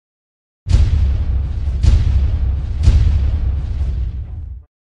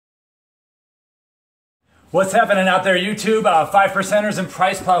What's happening out there, YouTube? 5%ers and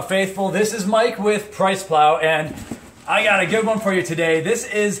PricePlow faithful. This is Mike with PricePlow, and I got a good one for you today. This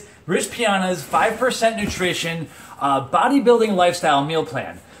is Rich Piana's 5% Nutrition Bodybuilding Lifestyle Meal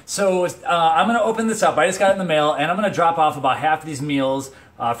Plan. So I'm going to open this up. I just got it in the mail, and I'm going to drop off about half of these meals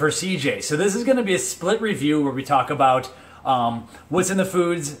for CJ. So this is going to be a split review where we talk about what's in the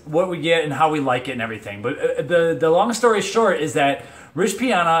foods, what we get, and how we like it and everything. But the long story short is that Rich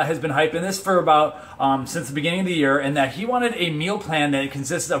Piana has been hyping this for about since the beginning of the year, and that he wanted a meal plan that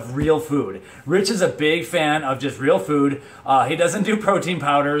consists of real food. Rich is a big fan of just real food. He doesn't do protein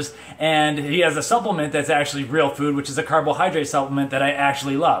powders, and he has a supplement that's actually real food, which is a carbohydrate supplement that I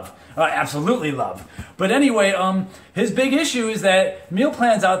actually love. Absolutely love. But anyway, his big issue is that meal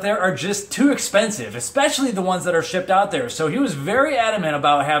plans out there are just too expensive, especially the ones that are shipped out there. So he was very adamant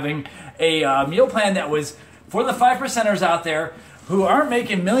about having a meal plan that was for the 5%ers out there who aren't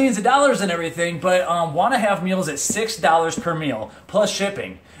making millions of dollars and everything, but want to have meals at $6 per meal, plus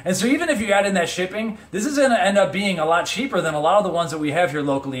shipping. And so even if you add in that shipping, this is going to end up being a lot cheaper than a lot of the ones that we have here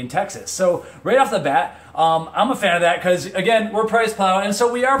locally in Texas. So right off the bat, I'm a fan of that because, again, we're PricePlow, and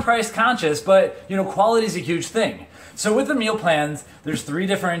so we are price conscious, but you know, quality is a huge thing. So with the meal plans, there's 3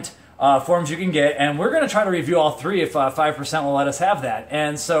 different forms you can get, and we're going to try to review all 3 if 5% will let us have that.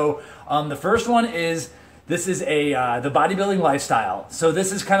 And so the first one is, this is the bodybuilding lifestyle. So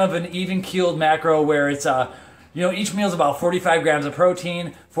this is kind of an even-keeled macro where it's you know, each meal is about 45 grams of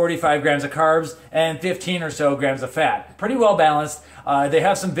protein, 45 grams of carbs, and 15 or so grams of fat. Pretty well balanced. They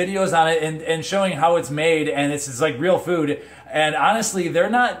have some videos on it and showing how it's made, and it's like real food. And honestly,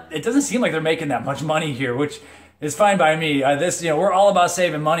 it doesn't seem like they're making that much money here, which is fine by me. You know, we're all about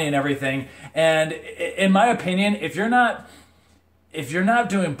saving money and everything. And in my opinion, if you're not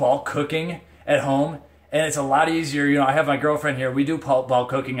doing bulk cooking at home, and it's a lot easier, you know, I have my girlfriend here, we do bulk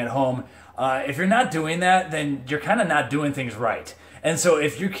cooking at home. If you're not doing that, then you're kind of not doing things right. And so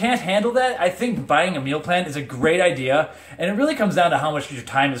if you can't handle that, I think buying a meal plan is a great idea. And it really comes down to how much your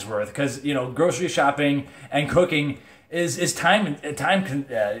time is worth, because, you know, grocery shopping and cooking is time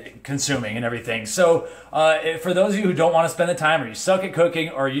consuming and everything. So for those of you who don't want to spend the time, or you suck at cooking,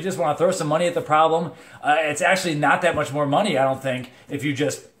 or you just want to throw some money at the problem, it's actually not that much more money, I don't think, if you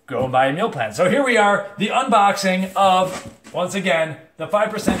just go and buy a meal plan. So here we are, the unboxing of, once again, the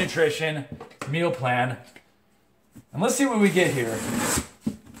 5% Nutrition Meal Plan. And let's see what we get here.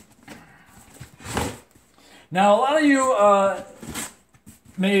 Now, a lot of you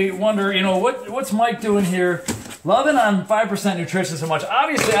may wonder, you know, what's Mike doing here? Loving on 5% Nutrition so much.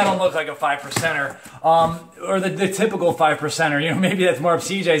 Obviously, I don't look like a 5%er, or the typical 5%er. You know, maybe that's more of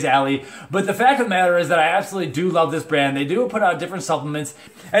CJ's alley. But the fact of the matter is that I absolutely do love this brand. They do put out different supplements,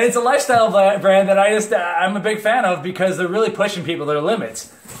 and it's a lifestyle brand that I'm a big fan of because they're really pushing people to their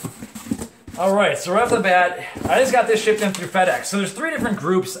limits. All right, so right off the bat, I just got this shipped in through FedEx. So there's 3 different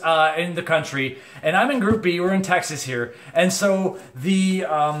groups in the country, and I'm in Group B. We're in Texas here, and so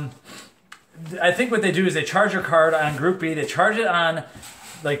I think what they do is they charge your card on Group B, they charge it on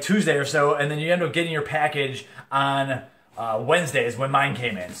like Tuesday or so, and then you end up getting your package on Wednesday is when mine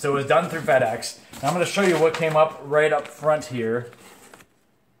came in. So it was done through FedEx. Now I'm going to show you what came up right up front here.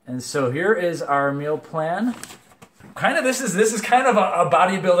 And so here is our meal plan. This is kind of a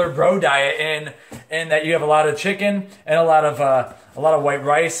bodybuilder bro diet in that you have a lot of chicken and a lot of white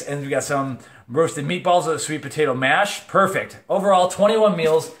rice, and we got some roasted meatballs with a sweet potato mash. Perfect. Overall, 21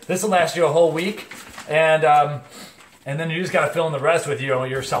 meals. This will last you a whole week, and then you just got to fill in the rest with, you know,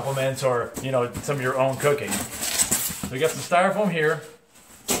 your supplements or, you know, some of your own cooking. So we got some styrofoam here,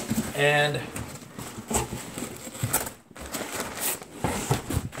 and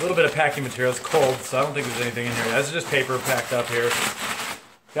a little bit of packing material. It's cold, so I don't think there's anything in here. This is just paper packed up here.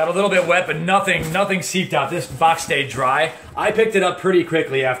 Got a little bit wet, but nothing seeped out. This box stayed dry. I picked it up pretty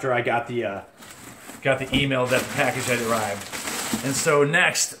quickly after I got the email that the package had arrived. And so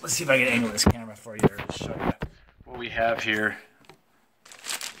next, let's see if I can angle this camera for you to show you what we have here.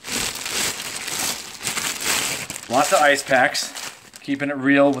 Lots of ice packs, keeping it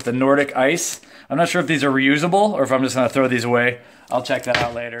real with the Nordic ice. I'm not sure if these are reusable or if I'm just gonna throw these away. I'll check that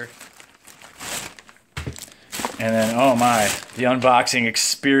out later. And then, oh my, the unboxing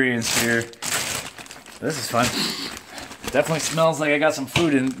experience here. This is fun. Definitely smells like I got some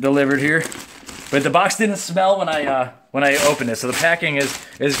food delivered here. But the box didn't smell when I opened it, so the packing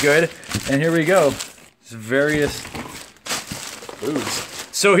is good. And here we go. It's various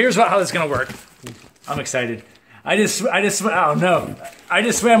foods. So here's how this is gonna work. I'm excited. I just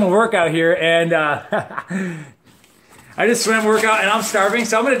swam a workout here, and I just swam workout and I'm starving,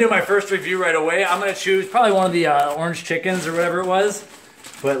 so I'm going to do my first review right away. I'm going to choose probably one of the orange chickens or whatever it was.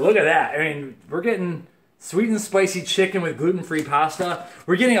 But look at that. I mean, we're getting sweet and spicy chicken with gluten-free pasta.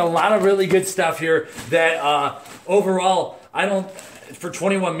 We're getting a lot of really good stuff here that overall, for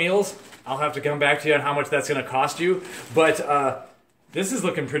 21 meals, I'll have to come back to you on how much that's gonna cost you. But this is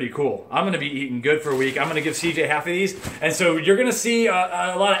looking pretty cool. I'm gonna be eating good for a week. I'm gonna give CJ half of these. And so you're gonna see a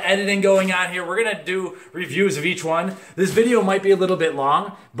lot of editing going on here. We're gonna do reviews of each one. This video might be a little bit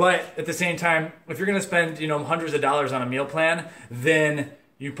long, but at the same time, if you're gonna spend, you know, hundreds of dollars on a meal plan, then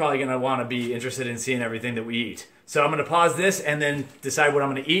you're probably gonna wanna be interested in seeing everything that we eat. So I'm gonna pause this and then decide what I'm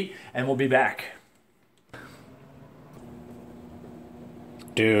gonna eat, and we'll be back.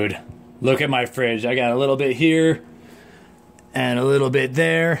 Dude, look at my fridge. I got a little bit here and a little bit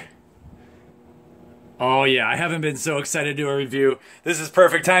there. Oh yeah, I haven't been so excited to do a review. This is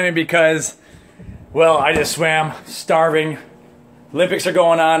perfect timing because, well, I just swam, starving. Olympics are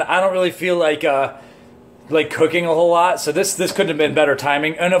going on. I don't really feel like cooking a whole lot, so this couldn't have been better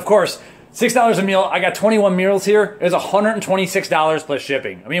timing. And of course, $6 a meal. I got 21 meals here. It was $126 plus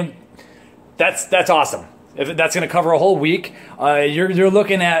shipping. I mean, that's awesome. If that's going to cover a whole week, you're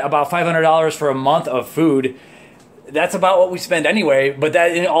looking at about $500 for a month of food. That's about what we spend anyway, but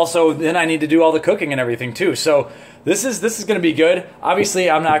that also, then I need to do all the cooking and everything too. So this is going to be good. Obviously,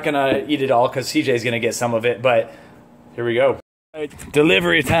 I'm not going to eat it all because CJ's going to get some of it, but here we go. All right,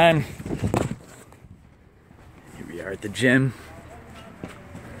 delivery time. Here we are at the gym.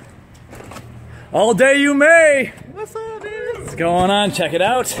 All day you may. What's up, dude? What's going on? Check it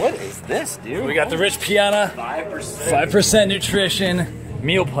out. What is this, dude? We got the Rich Piana 5% nutrition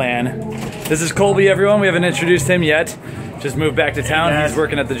meal plan. This is Colby, everyone. We haven't introduced him yet. Just moved back to town. He's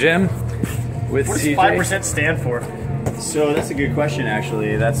working at the gym with CJ. What does 5% stand for? So that's a good question,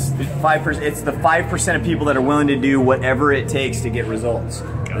 actually. That's 5%. It's the 5% of people that are willing to do whatever it takes to get results.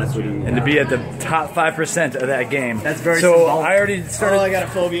 That's what and to be at the top 5% of that game. That's very so symbolic. I already started. Oh, I got a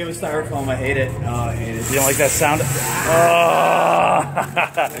phobia with styrofoam. I hate it. Oh, I hate it. You don't like that sound?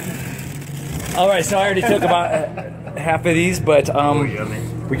 Oh. All right, so I already took about half of these, but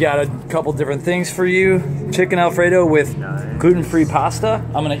we got a couple different things for you. Chicken Alfredo with gluten-free pasta.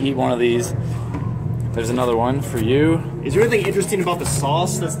 I'm gonna eat one of these. There's another one for you. Is there anything interesting about the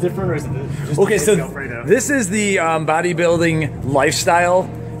sauce that's different, or is it just okay? So Alfredo? This is the bodybuilding lifestyle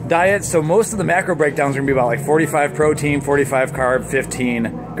diet. So most of the macro breakdowns are gonna be about like 45 protein, 45 carb,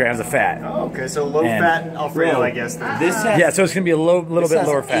 15 grams of fat. Oh, okay, so low-fat Alfredo, I guess. Then. This has, yeah, so it's gonna be a little bit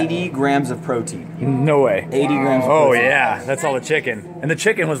lower fat. 80 grams of protein. No way. 80 grams of Oh protein. yeah, that's all the chicken. And the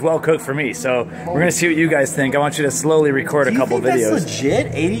chicken was well cooked for me, so we're gonna see what you guys think. I want you to slowly record a couple Do you think videos. that's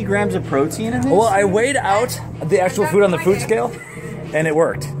legit? 80 grams of protein in this? Well, I weighed out the actual food on the food scale, and it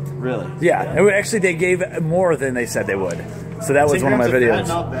worked. Really? Yeah, actually they gave more than they said they would. So that was one of my 10 grams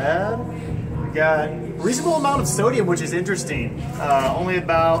videos. of fat, not bad. We got a reasonable amount of sodium, which is interesting. Only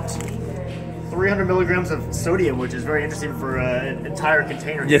about 300 milligrams of sodium, which is very interesting for an entire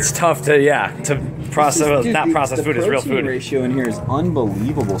container. It's tough to process. Dude, not processed food is real The protein food. ratio in here is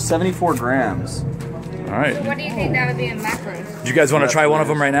unbelievable. 74 grams. All right. So what do you think that would be in macros? Do you guys want to try one of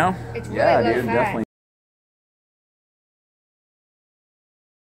them right now? It's really Yeah, low dude, fat. definitely.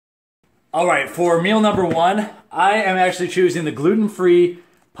 All right, for meal number one, I am actually choosing the gluten-free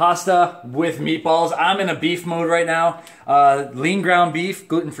pasta with meatballs. I'm in a beef mode right now. Lean ground beef,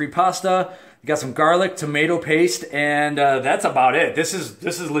 gluten-free pasta. Got some garlic, tomato paste, and that's about it. This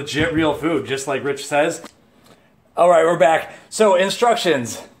is legit real food, just like Rich says. All right, we're back. So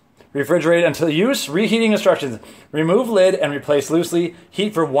instructions. Refrigerate until use. Reheating instructions. Remove lid and replace loosely.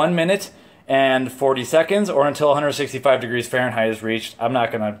 Heat for 1 minute and 40 seconds or until 165 degrees Fahrenheit is reached. I'm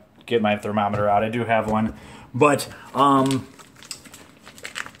not going to get my thermometer out. I do have one. But, let's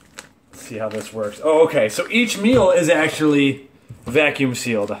see how this works. Oh, okay. So each meal is actually vacuum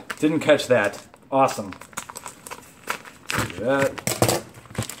sealed. Didn't catch that. Awesome. Do that.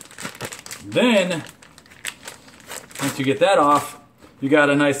 Then, once you get that off, you got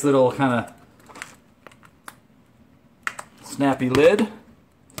a nice little kind of snappy lid.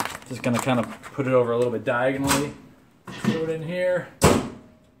 Just gonna kind of put it over a little bit diagonally. Throw it in here.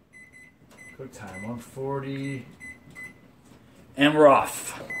 Cook time 140. And we're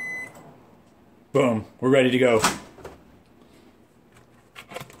off. Boom, we're ready to go.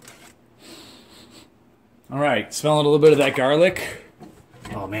 All right, smelling a little bit of that garlic.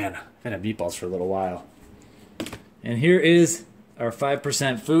 Oh man, I've had meatballs for a little while. And here is our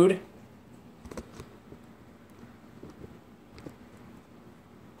 5% food.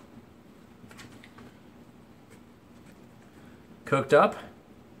 Cooked up.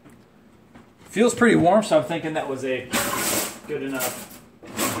 Feels pretty warm, so I'm thinking that was a good enough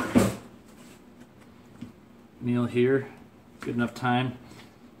meal here. Good enough time.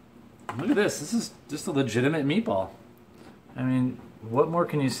 Look at this. This is just a legitimate meatball. I mean, what more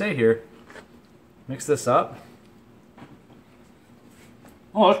can you say here? Mix this up.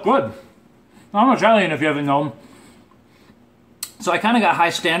 Oh, that's good. I'm Italian if you haven't known. So I kind of got high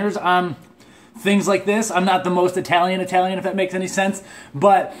standards on things like this. I'm not the most Italian if that makes any sense.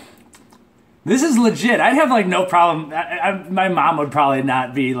 But this is legit. I'd have like no problem. My mom would probably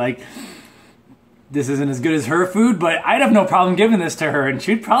not be like, this isn't as good as her food, but I'd have no problem giving this to her, and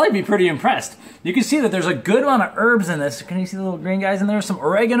she'd probably be pretty impressed. You can see that there's a good amount of herbs in this. Can you see the little green guys in there? Some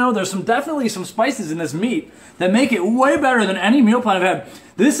oregano. There's definitely some spices in this meat that make it way better than any meal plan I've had.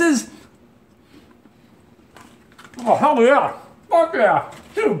 This is, oh hell yeah, fuck yeah,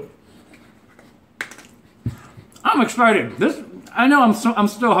 dude. I'm excited. I know I'm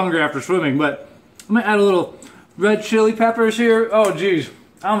still hungry after swimming, but I'm gonna add a little red chili peppers here. Oh geez,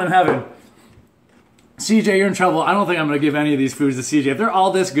 I'm in heaven. CJ, you're in trouble. I don't think I'm going to give any of these foods to CJ. If they're all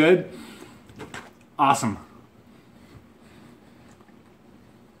this good, awesome.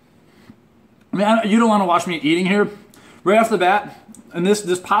 I mean, you don't want to watch me eating here. Right off the bat, and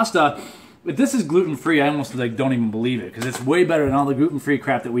this pasta, if this is gluten-free, I almost like don't even believe it, because it's way better than all the gluten-free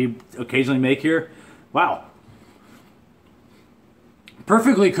crap that we occasionally make here. Wow.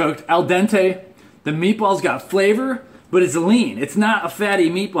 Perfectly cooked, al dente. The meatball's got flavor, but it's lean. It's not a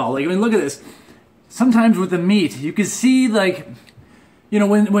fatty meatball. Like, I mean, look at this. Sometimes with the meat, you can see, like, you know,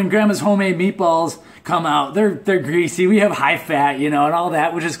 when grandma's homemade meatballs come out, they're greasy. We have high fat, you know, and all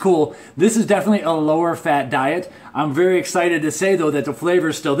that, which is cool. This is definitely a lower fat diet. I'm very excited to say, though, that the flavor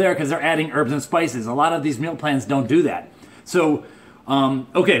is still there because they're adding herbs and spices. A lot of these meal plans don't do that. So,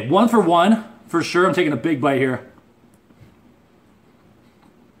 okay, 1 for 1, for sure. I'm taking a big bite here.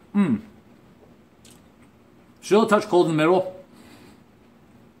 Still a touch cold in the middle.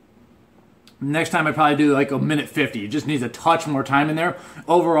 Next time I probably do like a minute 50. It just needs a touch more time in there.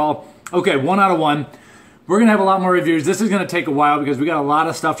 Overall, okay, 1 out of 1. We're gonna have a lot more reviews. This is gonna take a while because we got a lot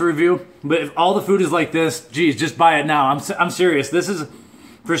of stuff to review. But if all the food is like this, geez, just buy it now. I'm serious. This is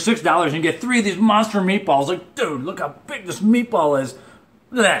for $6. You get 3 of these monster meatballs. Like, dude, look how big this meatball is.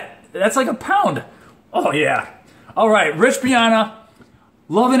 Look at that. That's like a pound. Oh yeah. All right, Rich Piana.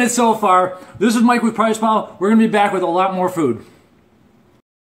 Loving it so far. This is Mike with PricePlow. We're gonna be back with a lot more food.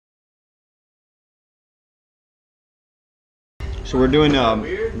 So we're doing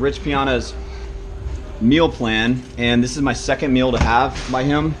Rich Piana's meal plan, and this is my second meal to have by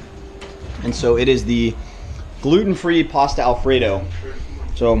him. And so it is the gluten-free pasta Alfredo.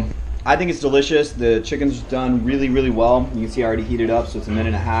 So I think it's delicious. The chicken's done really, really well. You can see I already heated up, so it's a 1.5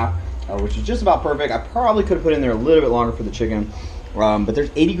 minutes, which is just about perfect. I probably could have put in there a little bit longer for the chicken. But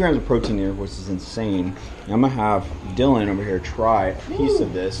there's 80 grams of protein here, which is insane. And I'm gonna have Dylan over here try a piece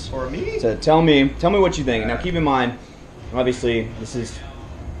of this. Or me? So tell me what you think. Now keep in mind, obviously, this is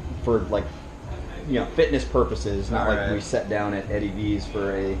for, like, you know, fitness purposes, not like we sat down at Eddie V's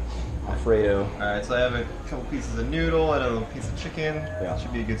for a Alfredo. All right, so I have a couple pieces of noodle and a little piece of chicken. Yeah.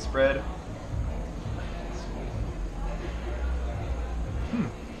 Should be a good spread.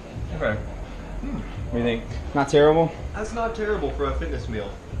 Okay. What do you think? Not terrible? That's not terrible for a fitness meal.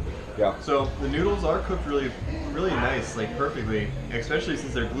 Yeah. So the noodles are cooked really, really nice, like perfectly, especially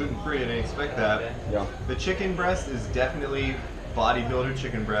since they're gluten-free. I didn't expect that. Yeah. The chicken breast is definitely bodybuilder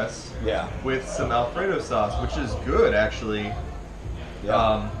chicken breast. Yeah. With some Alfredo sauce, which is good actually.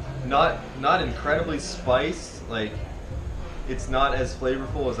 Yeah. Not incredibly spiced. Like, it's not as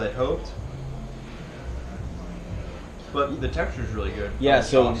flavorful as I'd hoped. But the texture is really good. Yeah.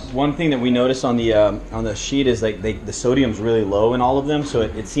 So one thing that we noticed on the sheet is like the sodium's really low in all of them. So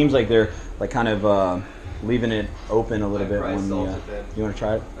it seems like they're like kind of leaving it open a little bit when you want to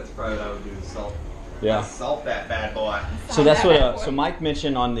try it. That's probably what I would do. The salt. Yeah. Salt that bad boy. So that's what so Mike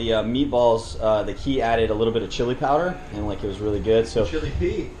mentioned on the meatballs that he added a little bit of chili powder and like it was really good. So Chili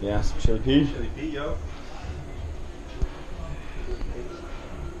pea. yeah, some chili pea. Chili pea, yo.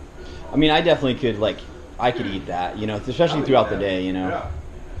 I mean, I definitely could I could eat that, you know, especially throughout the day, you know. Yeah.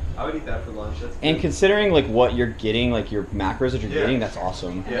 I would eat that for lunch. That's good. And considering like what you're getting, like your macros that you're getting, that's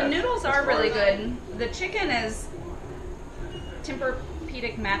awesome. The noodles are really good. The chicken is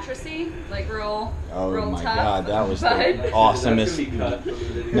Tempur-Pedic mattressy, like real my tough. God, that was but the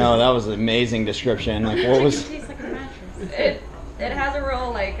awesomest. No, that was an amazing description. Like what was? It tastes like a mattress. It has a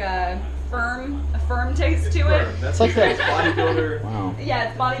real like firm taste to it. That's like that bodybuilder. Wow. Yeah,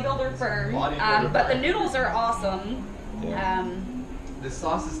 it's bodybuilder firm. But the noodles are awesome. Yeah. The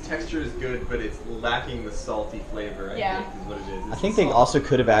sauce's texture is good, but it's lacking the salty flavor, I think is what it is. I think they also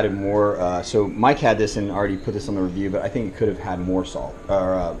could have added more. So Mike had this and already put this on the review, but I think it could have had more salt,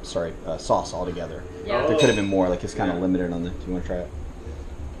 or sauce altogether. Yeah. There could have been more. Like it's kind of limited on the. Do you want to try it?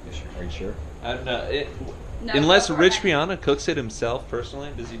 Are you sure? No, No, unless go for Rich it. Piana cooks it himself personally,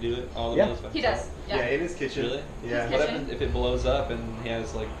 does he do it all the Yeah. meals by He himself? does. Yeah. in his kitchen. Really? Yeah. His What kitchen. happens if it blows up and he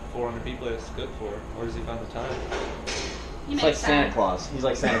has like 400 people he has to cook for? Where does he find the time? He It's makes like Santa time. Claus. He's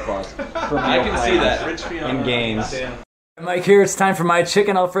like Santa Claus. I can see that. Rich Piana. In games. Mike here, it's time for my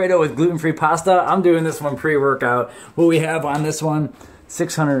chicken Alfredo with gluten-free pasta. I'm doing this one pre-workout. What we have on this one,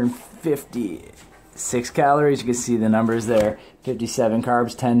 656 calories. You can see the numbers there. 57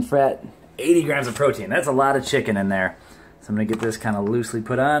 carbs, 10 fat, 80 grams of protein. That's a lot of chicken in there. So I'm gonna get this kind of loosely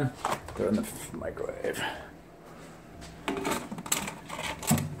put on, throw it in the microwave.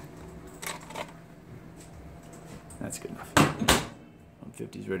 That's good enough.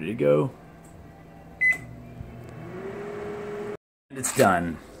 150 is ready to go. And it's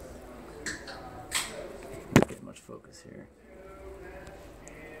done. Not getting much focus here.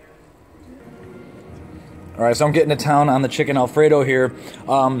 All right, so I'm getting to town on the chicken Alfredo here.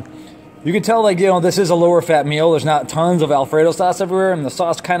 You can tell, like, you know, this is a lower fat meal. There's not tons of Alfredo sauce everywhere, and the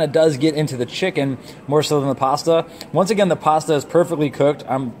sauce kind of does get into the chicken more so than the pasta. Once again, the pasta is perfectly cooked.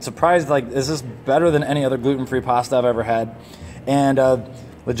 I'm surprised, like, this is better than any other gluten-free pasta I've ever had. And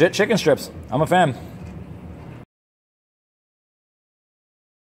legit chicken strips. I'm a fan.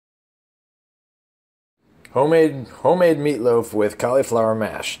 Homemade meatloaf with cauliflower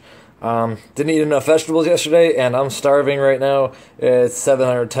mash. Didn't eat enough vegetables yesterday, and I'm starving right now. It's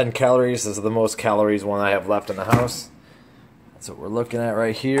 710 calories. This is the most calories one I have left in the house. That's what we're looking at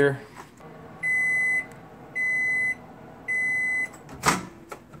right here.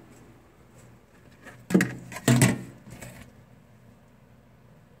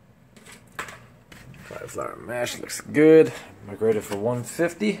 Cauliflower mash looks good. I'm rated for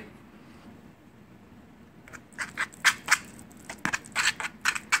 150.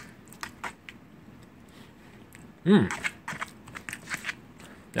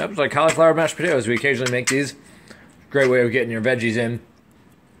 Yep, it's like cauliflower mashed potatoes. We occasionally make these. Great way of getting your veggies in.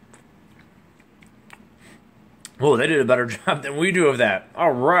 Oh, they did a better job than we do of that.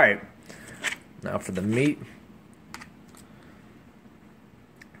 All right. Now for the meat.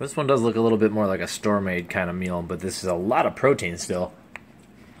 This one does look a little bit more like a store-made kind of meal, but this is a lot of protein still.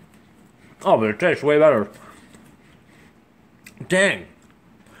 Oh, but it tastes way better. Dang.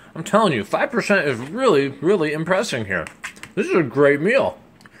 I'm telling you, 5% is really, really impressing here. This is a great meal.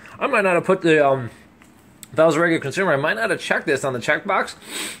 I might not have put the, if I was a regular consumer, I might not have checked this on the checkbox.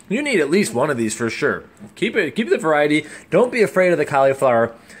 You need at least one of these for sure. Keep the variety. Don't be afraid of the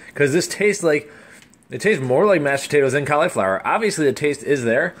cauliflower, because this tastes like, it tastes more like mashed potatoes than cauliflower. Obviously the taste is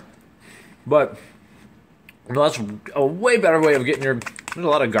there, but that's a way better way of getting your, there's a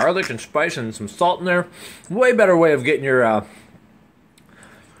lot of garlic and spice and some salt in there. Way better way of getting your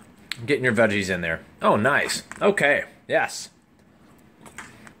veggies in there. Oh, nice. Okay. Yes.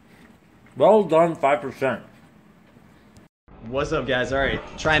 Well done, 5%. What's up, guys? All right,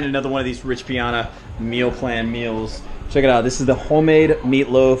 trying another one of these Rich Piana meal plan meals. Check it out. This is the homemade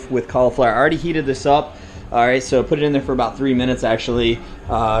meatloaf with cauliflower. I already heated this up. All right, so put it in there for about 3 minutes, actually.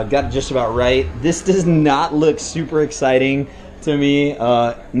 Got it just about right. This does not look super exciting to me.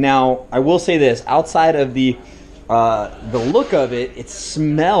 Now, I will say this. Outside of the look of it, it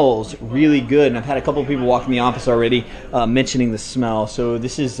smells really good. And I've had a couple of people walk in the office already mentioning the smell. So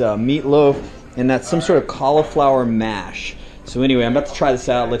this is meatloaf, and that's some sort of cauliflower mash. So anyway, I'm about to try this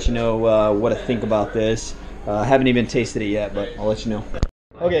out, let you know what I think about this. I haven't even tasted it yet, but I'll let you know.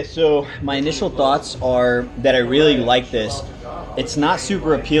 Okay, so my initial thoughts are that I really like this. It's not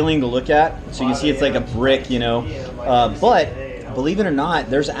super appealing to look at, so you can see it's like a brick, you know, but believe it or not,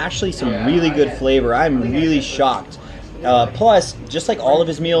 there's actually some really good flavor. I'm really shocked. Plus, just like all of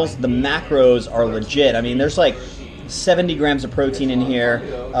his meals, the macros are legit. I mean, there's like 70 grams of protein in here.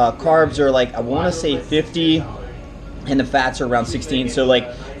 Carbs are like, I want to say 50, and the fats are around 16. So like,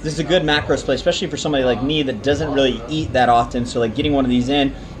 this is a good macros play, especially for somebody like me that doesn't really eat that often. So like, getting one of these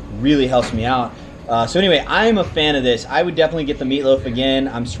in really helps me out. So anyway, I'm a fan of this. I would definitely get the meatloaf again.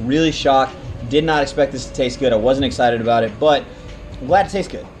 I'm really shocked. Did not expect this to taste good. I wasn't excited about it, but I'm glad it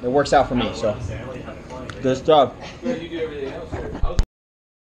tastes good. It works out for me, so good stuff.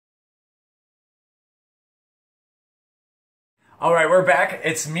 All right, we're back.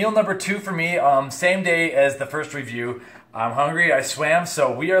 It's meal number 2 for me. Same day as the first review. I'm hungry. I swam,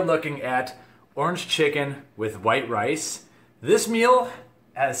 so we are looking at orange chicken with white rice. This meal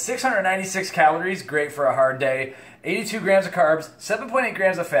has 696 calories, great for a hard day. 82 grams of carbs, 7.8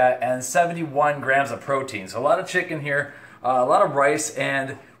 grams of fat, and 71 grams of protein. So a lot of chicken here, a lot of rice,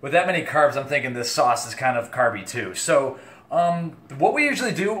 and with that many carbs, I'm thinking this sauce is kind of carby too. So what we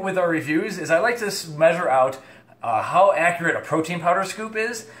usually do with our reviews is I like to measure out how accurate a protein powder scoop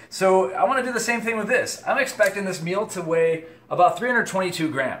is. So I want to do the same thing with this. I'm expecting this meal to weigh about 322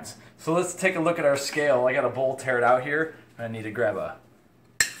 grams. So let's take a look at our scale. I got a bowl teared out here. I need to grab a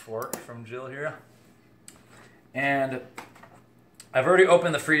fork from Jill here. And I've already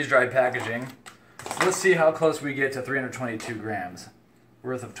opened the freeze-dried packaging. So let's see how close we get to 322 grams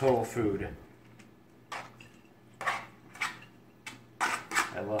worth of total food.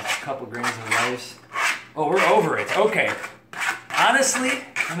 I lost a couple grains of rice. Oh, we're over it. Okay. Honestly,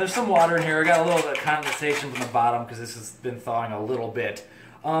 and there's some water in here. I got a little bit of condensation from the bottom because this has been thawing a little bit.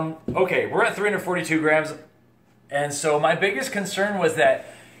 Okay, we're at 342 grams. And so my biggest concern was that,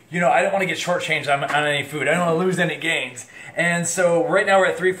 you know, I don't want to get shortchanged on any food. I don't want to lose any gains. And so right now we're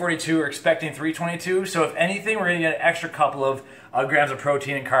at 342. We're expecting 322. So if anything, we're going to get an extra couple of grams of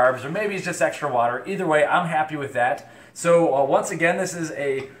protein and carbs, or maybe it's just extra water. Either way, I'm happy with that. So once again, this is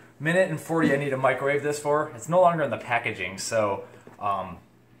a minute and 40 I need to microwave this for. It's no longer in the packaging, so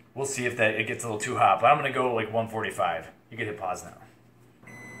we'll see if it gets a little too hot. But I'm going to go like 145. You can hit pause now.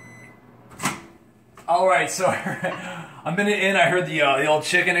 All right, so a minute in, I heard the old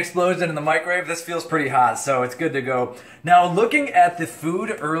chicken explosion in the microwave. This feels pretty hot, so it's good to go. Now, looking at the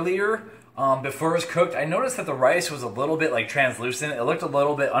food earlier, before it was cooked, I noticed that the rice was a little bit like translucent. It looked a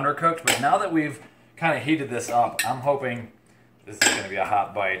little bit undercooked, but now that we've kind of heated this up, I'm hoping this is going to be a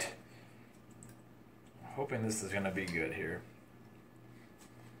hot bite. I'm hoping this is going to be good here.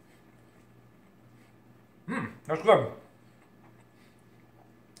 That's good.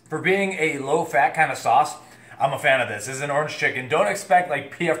 For being a low-fat kind of sauce, I'm a fan of this. This is an orange chicken. Don't expect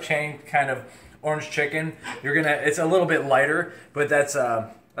like P.F. Chang kind of orange chicken. It's a little bit lighter, but that's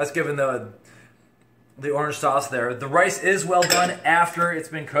given the orange sauce there. The rice is well done after it's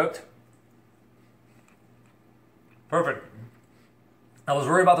been cooked. Perfect. I was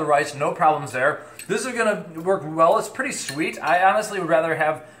worried about the rice, no problems there. This is gonna work well. It's pretty sweet. I honestly would rather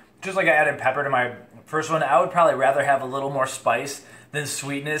have, just like I added pepper to my first one, I would probably rather have a little more spice than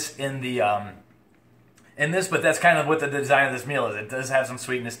sweetness in the in this, but that's kind of what the design of this meal is. It does have some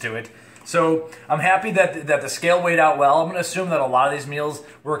sweetness to it. So I'm happy that the scale weighed out well. I'm going to assume that a lot of these meals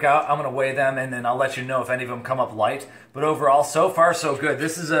work out. I'm going to weigh them, and then I'll let you know if any of them come up light. But overall, so far, so good.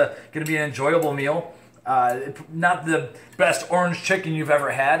 This is going to be an enjoyable meal. Not the best orange chicken you've ever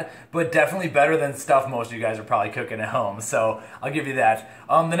had, but definitely better than stuff most of you guys are probably cooking at home. So I'll give you that.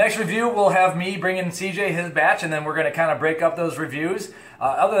 The next review, we'll have me bring in CJ his batch, and then we're going to kind of break up those reviews.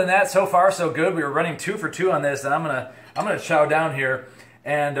 Other than that, so far so good. We were running 2 for 2 on this, and I'm gonna chow down here.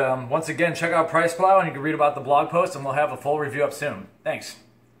 And once again, check out PricePlow, and you can read about the blog post, and we'll have a full review up soon. Thanks.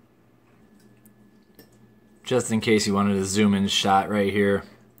 Just in case you wanted a zoom in shot right here.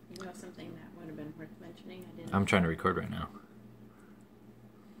 You know something that would have been worth mentioning? I'm trying to record right now.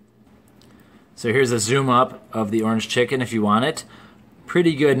 So here's a zoom up of the orange chicken if you want it.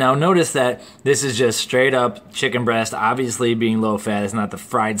 Pretty good. Now notice that this is just straight up chicken breast, obviously being low fat. It's not the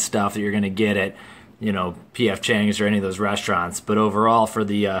fried stuff that you're going to get at, you know, P.F. Chang's or any of those restaurants. But overall, for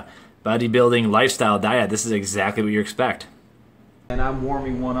the bodybuilding lifestyle diet, this is exactly what you expect. And I'm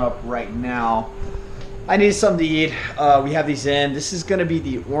warming one up right now. I need something to eat. We have these in. This is gonna be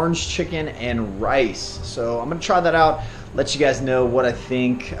the orange chicken and rice. So I'm gonna try that out, let you guys know what I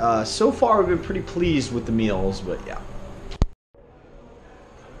think. So far we've been pretty pleased with the meals, but yeah.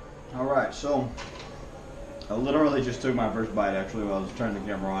 All right, so I literally just took my first bite actually while I was turning the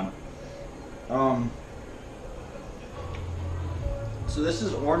camera on. So this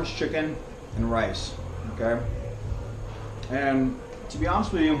is orange chicken and rice, okay? And to be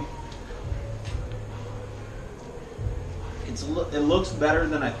honest with you, it looks better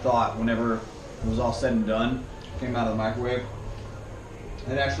than I thought whenever it was all said and done. Came out of the microwave.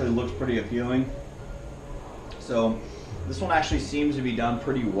 It actually looks pretty appealing. So this one actually seems to be done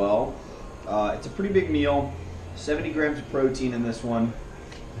pretty well. It's a pretty big meal. 70 grams of protein in this one,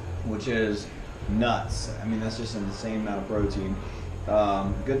 which is nuts. I mean, that's just an insane amount of protein.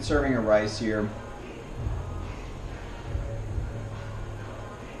 Good serving of rice here.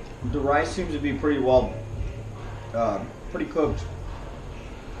 The rice seems to be pretty well, pretty cooked.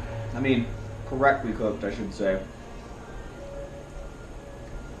 I mean, correctly cooked, I should say.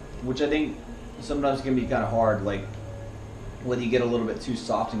 Which I think sometimes can be kind of hard, like whether you get a little bit too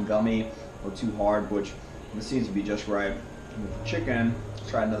soft and gummy or too hard, which this seems to be just right. With the chicken, let's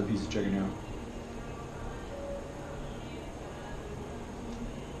try another piece of chicken here.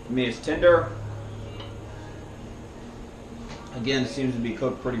 I mean, it's tender. Again, it seems to be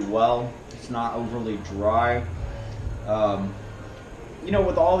cooked pretty well. It's not overly dry. You know,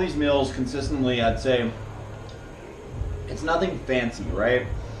 with all these meals consistently, I'd say it's nothing fancy, right?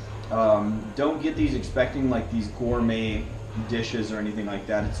 Don't get these expecting like these gourmet dishes or anything like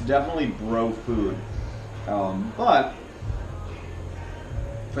that. It's definitely bro food. But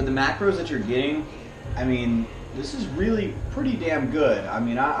for the macros that you're getting, I mean, this is really pretty damn good. I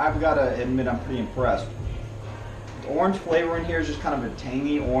mean, I've got to admit I'm pretty impressed. The orange flavor in here is just kind of a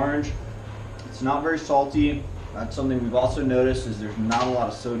tangy orange. It's not very salty. That's something we've also noticed, is there's not a lot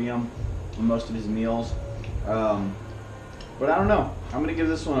of sodium in most of his meals. But I don't know. I'm going to give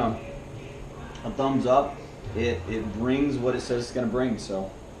this one a thumbs up. It brings what it says it's going to bring, so.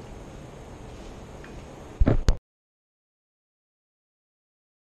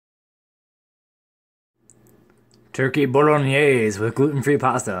 Turkey bolognese with gluten-free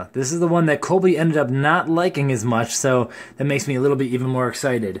pasta. This is the one that Colby ended up not liking as much, so that makes me a little bit even more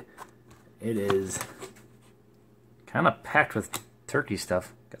excited. It is kind of packed with turkey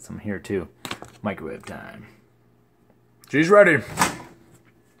stuff. Got some here too. Microwave time. She's ready.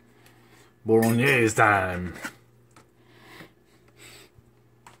 Bolognese time.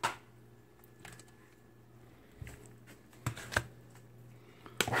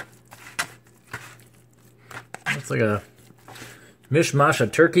 Looks like a mishmash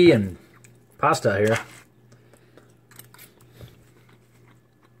of turkey and pasta here.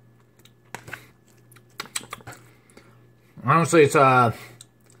 Honestly, it's I'm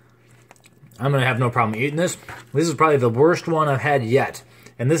gonna have no problem eating this. This is probably the worst one I've had yet,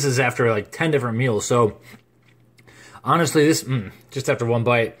 and this is after like 10 different meals. So honestly, this just after one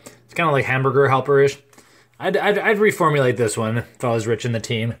bite, it's kind of like hamburger helper-ish. I'd reformulate this one if I was Rich in the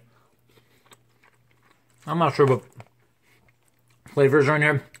team. I'm not sure what flavors are in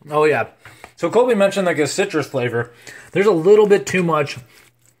here. Oh yeah, so Colby mentioned like a citrus flavor. There's a little bit too much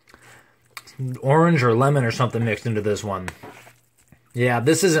orange or lemon or something mixed into this one. Yeah,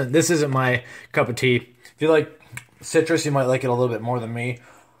 this isn't my cup of tea. If you like citrus, you might like it a little bit more than me.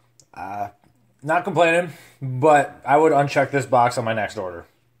 Not complaining, but I would uncheck this box on my next order.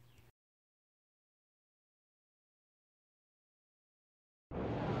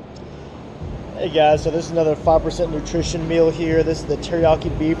 Hey guys, so this is another 5% nutrition meal here. This is the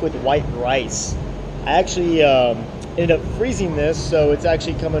teriyaki beef with white rice. I actually ended up freezing this, so it's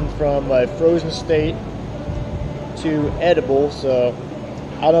actually coming from a frozen state to edible. So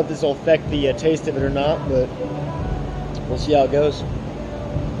I don't know if this will affect the taste of it or not, but we'll see how it goes.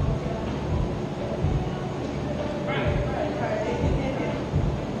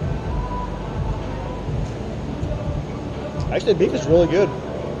 Actually, the beef is really good.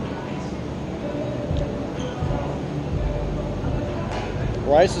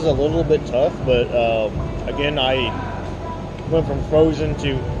 Rice is a little bit tough, but again, I went from frozen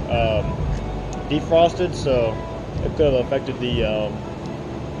to defrosted, so it could have affected the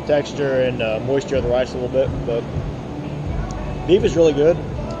texture and moisture of the rice a little bit. But beef is really good.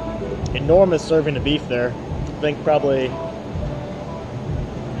 Enormous serving of beef there. I think probably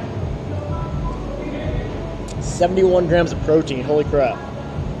 71 grams of protein. Holy crap!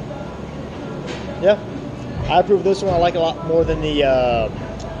 Yeah. I approve this one. I like it a lot more than the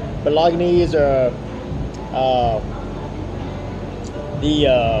bolognese or I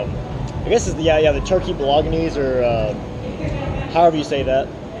guess it's the turkey bolognese or however you say that.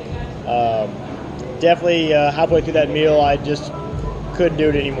 Definitely halfway through that meal, I just couldn't do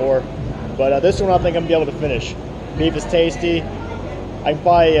it anymore. But this one, I think I'm gonna be able to finish. Beef is tasty. I can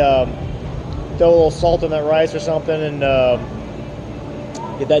probably throw a little salt on that rice or something and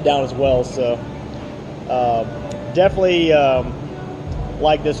get that down as well. So. Definitely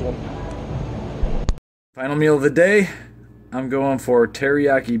like this one. Final meal of the day. I'm going for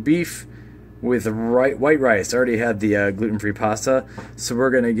teriyaki beef with white rice. I already had the gluten-free pasta, so we're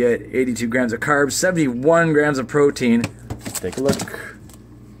gonna get 82 grams of carbs, 71 grams of protein. Take a look.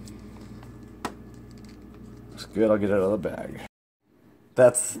 Looks good. I'll get it out of the bag.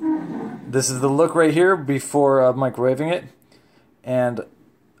 This is the look right here before microwaving it, and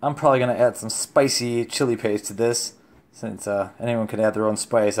I'm probably going to add some spicy chili paste to this, since anyone can add their own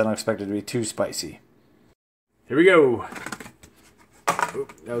spice. I don't expect it to be too spicy. Here we go.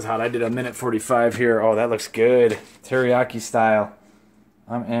 Oop, that was hot. I did a minute 45 here. Oh, that looks good. Teriyaki style.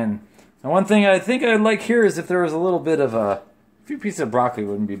 I'm in. Now, one thing I think I'd like here is if there was a little bit of a few pieces of broccoli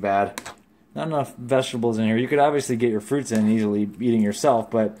wouldn't be bad. Not enough vegetables in here. You could obviously get your fruits in easily eating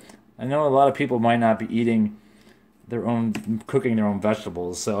yourself, but I know a lot of people might not be cooking their own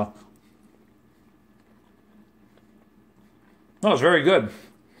vegetables, so. Oh, it's very good.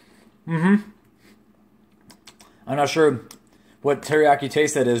 I'm not sure what teriyaki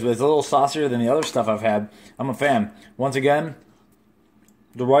taste that is, but it's a little saucier than the other stuff I've had. I'm a fan. Once again,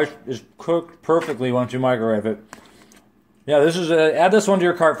 the rice is cooked perfectly once you microwave it. Yeah, this is add this one to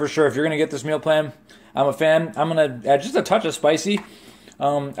your cart for sure. If you're gonna get this meal plan, I'm a fan. I'm gonna add just a touch of spicy.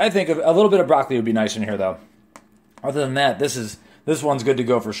 I think a little bit of broccoli would be nice in here though. Other than that, this one's good to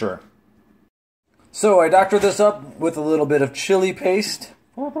go for sure. So I doctored this up with a little bit of chili paste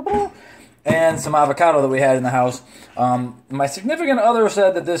and some avocado that we had in the house. My significant other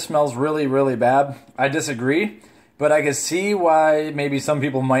said that this smells really, really bad. I disagree, but I can see why maybe some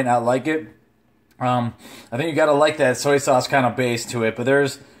people might not like it. I think you gotta like that soy sauce kind of base to it, but there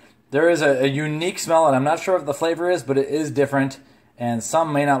is a unique smell, and I'm not sure what the flavor is, but it is different, and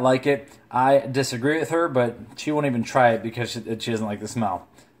some may not like it. I disagree with her, but she won't even try it because she doesn't like the smell.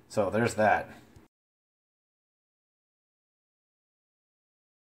 So there's that.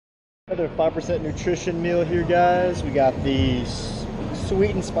 Another 5% nutrition meal here, guys. We got the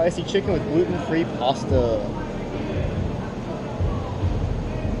sweet and spicy chicken with gluten-free pasta.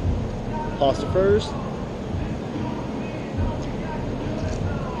 Pasta first.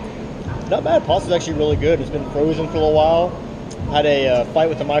 Not bad. Pasta's actually really good. It's been frozen for a little while. Had a fight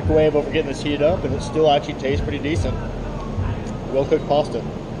with the microwave over getting this heated up, and it still actually tastes pretty decent. Well-cooked pasta.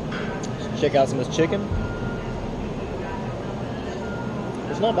 Let's check out some of this chicken.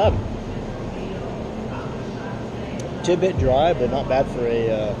 It's not bad. Tidbit dry, but not bad for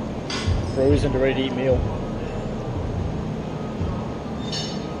a frozen to ready-to-eat meal.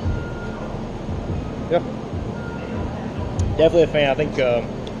 Yeah, definitely a fan. I think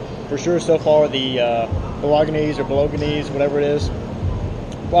for sure so far the bolognese, whatever it is,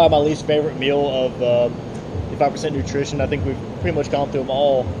 probably my least favorite meal of the 5% nutrition. I think we've pretty much gone through them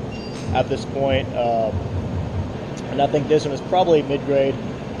all at this point, and I think this one is probably mid-grade.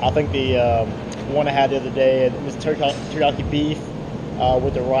 I think the one I had the other day, this teriyaki beef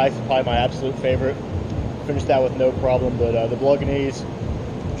with the rice is probably my absolute favorite. Finished that with no problem, but the bolognese,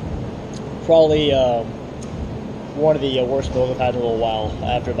 probably one of the worst meals I've had in a little while.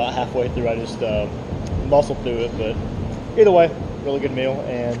 After about halfway through, I just muscled through it, but either way, really good meal,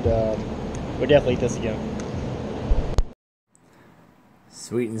 and we'll definitely eat this again.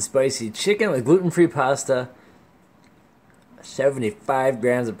 Sweet and spicy chicken with gluten-free pasta. 75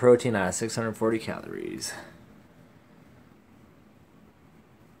 grams of protein out of 640 calories.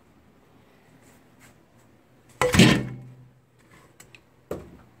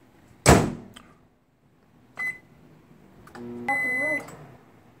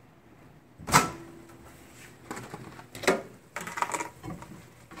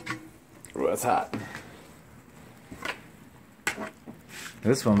 Oh, that's hot.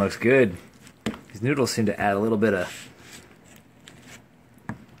 This one looks good. These noodles seem to add a little bit of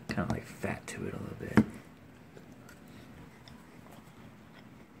kind of like fat to it a little bit.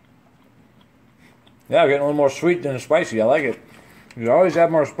 Yeah, getting a little more sweet than spicy. I like it. You always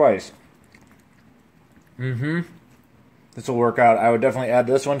add more spice. This will work out. I would definitely add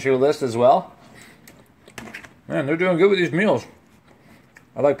this one to your list as well. Man, they're doing good with these meals.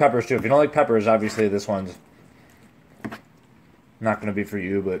 I like peppers too. If you don't like peppers, obviously this one's not going to be for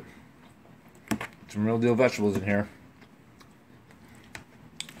you, but some real deal vegetables in here.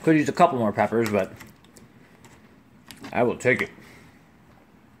 Could use a couple more peppers, but I will take it.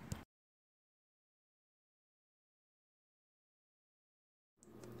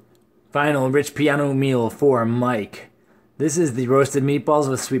 Final rich piano meal for Mike. This is the roasted meatballs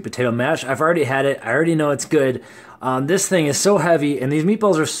with sweet potato mash. I've already had it. I already know it's good. This thing is so heavy, and these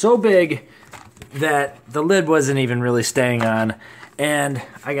meatballs are so big that the lid wasn't even really staying on. And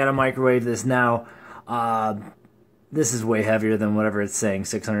I gotta microwave this now. This is way heavier than whatever it's saying,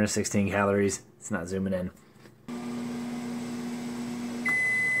 616 calories. It's not zooming in.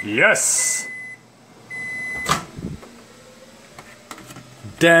 Yes!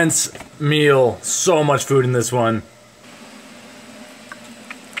 Dense meal. So much food in this one.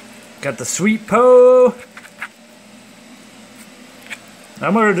 Got the sweet po.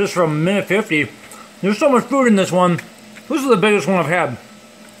 I'm ordered this for $1.50. There's so much food in this one. This is the biggest one I've had.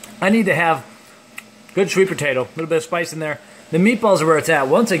 I need to have good sweet potato, a little bit of spice in there. The meatballs are where it's at.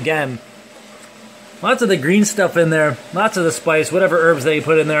 Once again, lots of the green stuff in there, lots of the spice, whatever herbs they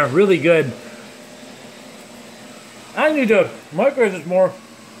put in there, really good. I need to microwave this more.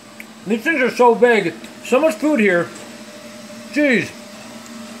 These things are so big, so much food here. Jeez.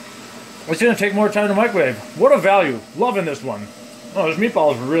 It's gonna take more time to microwave. What a value. Loving this one. Oh, this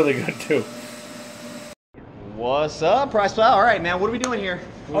meatball is really good too. What's up, PricePlow? All right, man, what are we doing here?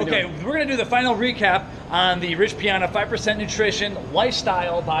 Okay, we're going to do the final recap on the Rich Piana 5% Nutrition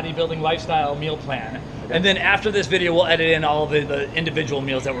Lifestyle Bodybuilding Lifestyle Meal Plan. Okay. And then after this video, we'll edit in all the individual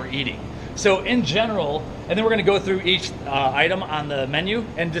meals that we're eating. So in general, and then we're going to go through each item on the menu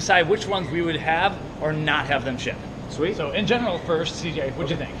and decide which ones we would have or not have them shipped. Sweet. So in general, first, CJ, what'd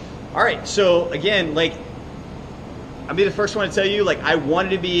you think? All right, so again, like, I'll be the first one to tell you, like, I wanted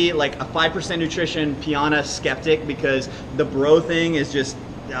to be like a 5% nutrition Piana skeptic because the bro thing is just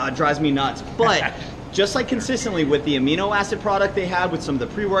drives me nuts. But just like consistently with the amino acid product they had, with some of the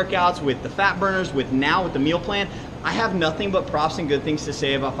pre-workouts, with the fat burners, with the meal plan, I have nothing but props and good things to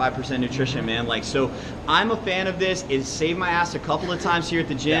say about 5% nutrition, man. Like, so I'm a fan of this. It saved my ass a couple of times here at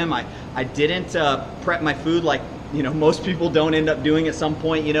the gym. I didn't prep my food like, you know, most people don't end up doing at some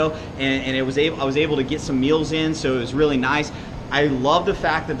point, you know, and I was able to get some meals in, so it was really nice. I love the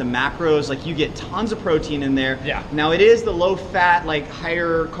fact that the macros, like, you get tons of protein in there. Yeah. Now it is the low fat, like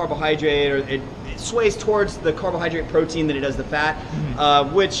higher carbohydrate, or it sways towards the carbohydrate protein than it does the fat,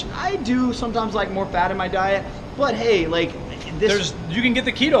 which I do sometimes like more fat in my diet. But hey, like, you can get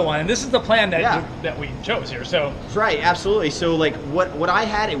the keto one, and this is the plan that we chose here. So right, absolutely. So like what I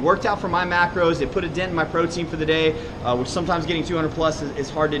had, it worked out for my macros. It put a dent in my protein for the day, which sometimes getting 200 plus is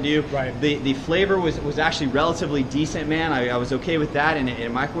hard to do. Right. The flavor was actually relatively decent, man. I was okay with that, and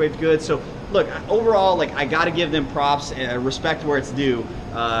it microwaved good. So look, overall, like, I got to give them props, respect where it's due.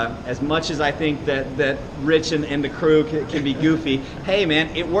 As much as I think that Rich and the crew can be goofy, hey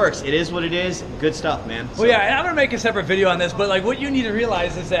man, it works. It is what it is. Good stuff, man. Well, yeah, and I'm gonna make a separate video on this, but like, what you need to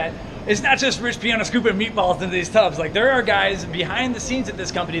realize is that it's not just Rich Piana scooping meatballs into these tubs. Like, there are guys behind the scenes at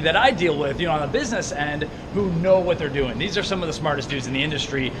this company that I deal with, you know, on the business end, who know what they're doing. These are some of the smartest dudes in the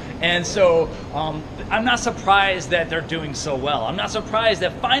industry. And so I'm not surprised that they're doing so well. I'm not surprised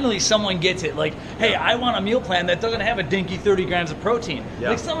that finally someone gets it. Like, hey, I want a meal plan that doesn't have a dinky 30 grams of protein. Yeah.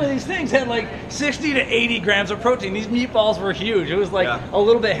 Like, some of these things had like 60 to 80 grams of protein. These meatballs were huge. It was like a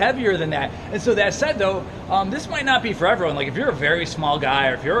little bit heavier than that. And so that said, though, this might not be for everyone. Like, if you're a very small guy,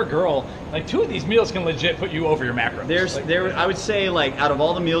 or if you're a girl, like, 2 of these meals can legit put you over your macros. I would say, like, out of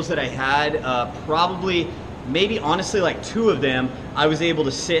all the meals that I had, probably, maybe honestly, like 2 of them, I was able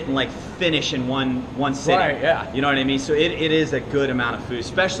to sit and like finish in one sitting. Right, yeah. You know what I mean? So it is a good amount of food,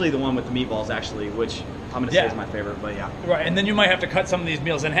 especially the one with the meatballs, actually, which I'm gonna say is my favorite. But yeah. Right, and then you might have to cut some of these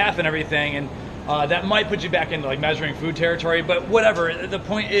meals in half and everything, and that might put you back into like measuring food territory. But whatever. The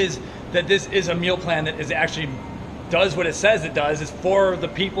point is that this is a meal plan that is actually does what it says it does. It's for the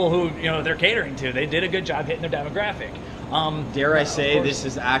people who, you know, they're catering to. They did a good job hitting their demographic. Dare I say, this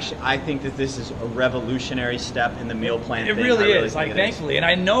is actually, I think that this is a revolutionary step in the meal plan It thing. really is, like, thankfully. And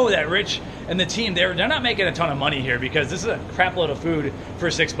I know that Rich and the team, they're not making a ton of money here, because this is a crap load of food for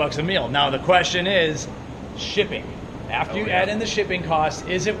 $6 a meal. Now the question is shipping. After you add in the shipping costs,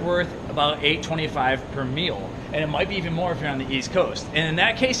 is it worth about $8.25 per meal? And it might be even more if you're on the East Coast. And in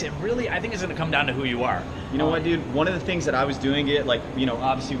that case, it really, I think it's going to come down to who you are. You know what, dude? One of the things that I was doing it, like, you know,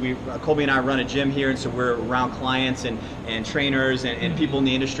 obviously Colby and I run a gym here, and so we're around clients and trainers and people in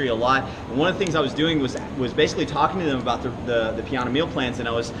the industry a lot. And one of the things I was doing was basically talking to them about the Piana meal plans,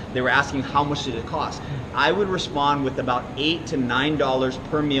 and they were asking how much did it cost. I would respond with about $8 to $9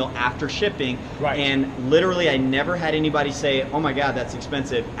 per meal after shipping. Right. And literally, I never had anybody say, "Oh my God, that's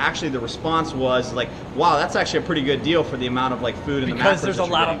expensive." Actually, the response was like, "Wow, that's actually a pretty good deal for the amount of like food and because there's a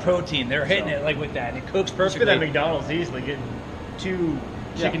lot of protein. They're hitting it like with that. It cooks perfectly. At McDonald's easily getting 2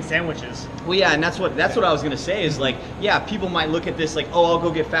 chicken sandwiches. Well, yeah, and that's what I was gonna say is, like, yeah, people might look at this like, oh, I'll go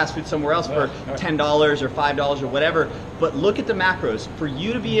get fast food somewhere else for $10 or $5 or whatever. But look at the macros. For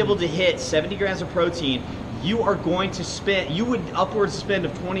you to be able to hit 70 grams of protein, you are going to spend, you would upwards spend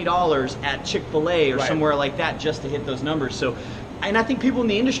of $20 at Chick-fil-A or somewhere like that just to hit those numbers. So, and I think people in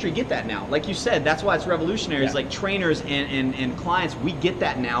the industry get that now. Like you said, that's why it's revolutionary. It's like trainers and clients, we get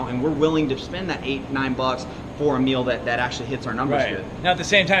that now, and we're willing to spend that $8-9 for a meal that actually hits our numbers good. Now, at the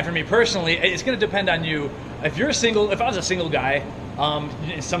same time, for me personally, it's going to depend on you. If you're single, if I was a single guy,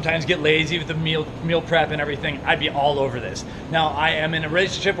 sometimes get lazy with the meal prep and everything, I'd be all over this. Now, I am in a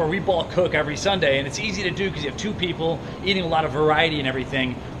relationship where we bulk cook every Sunday, and it's easy to do because you have 2 people eating a lot of variety and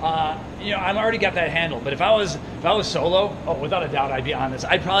everything. You know, I've already got that handled. But if I was solo, without a doubt, I'd be on this.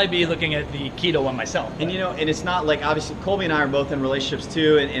 I'd probably be looking at the keto one myself. And you know, and it's not like, obviously Colby and I are both in relationships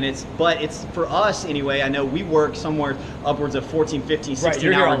too, and it's for us anyway. I know we work somewhere upwards of 14, 15,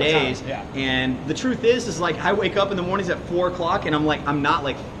 16 hour days. And the truth is like, I wake up in the mornings at 4 o'clock, and I'm not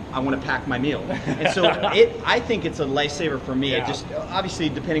like, I want to pack my meal. And so I think it's a lifesaver for me. It just, obviously,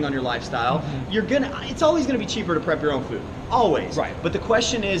 depending on your lifestyle, it's always gonna be cheaper to prep your own food, always. Right. But the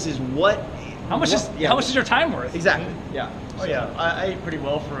question is how much is your time worth? Exactly. Yeah. Oh yeah, I ate pretty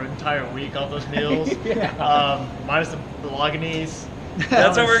well for an entire week on those meals. Minus the bolognese.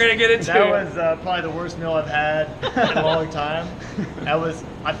 That's what we're gonna get into. That was probably the worst meal I've had in a long time.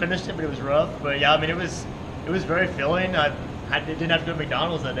 I finished it, but it was rough. But yeah, I mean, it was very filling. I I didn't have to go to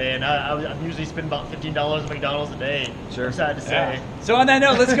McDonald's that day, and I'm usually spending about $15 at McDonald's a day. Sure. I'm sad to say. Yeah. So on that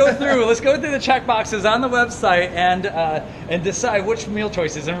note, let's go through the check boxes on the website and decide which meal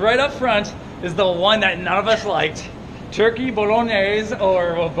choices. And right up front is the one that none of us liked. Turkey bolognese,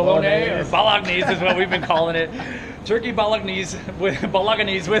 or well, bolognese is what we've been calling it. Turkey bolognese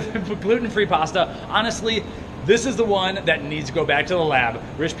with gluten-free pasta. Honestly, this is the one that needs to go back to the lab.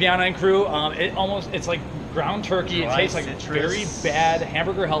 Rich Piana and crew, it's like ground turkey. It tastes like very bad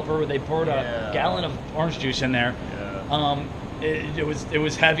Hamburger Helper where they poured a gallon of orange juice in there. Yeah. It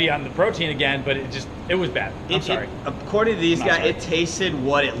was heavy on the protein again, but it was bad. I'm sorry. According to these guys, it tasted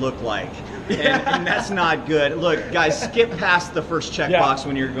what it looked like. And that's not good. Look, guys, skip past the first checkbox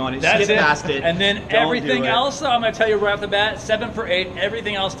when you're going. Skip past it. And then everything else, I'm going to tell you right off the bat, 7 for 8.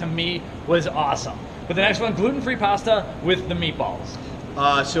 Everything else to me was awesome. But the next one, gluten-free pasta with the meatballs.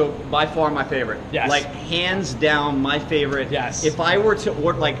 So by far my favorite. Yes. Like hands down my favorite. Yes. If I were to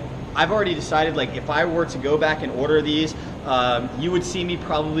order, like I've already decided, like if I were to go back and order these, you would see me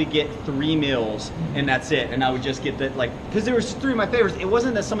probably get 3 meals and that's it. And I would just get that, like, because there was 3 of my favorites. It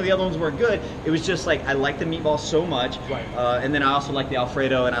wasn't that some of the other ones weren't good. It was just like I like the meatballs so much. Right. And then I also like the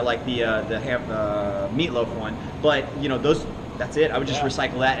Alfredo and I like the meatloaf one. But you know that's it. I would just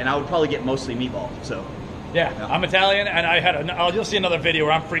recycle that and I would probably get mostly meatballs. So. Yeah, I'm Italian, and you'll see another video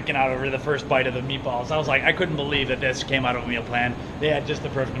where I'm freaking out over the first bite of the meatballs. I was like, I couldn't believe that this came out of a meal plan. They had just the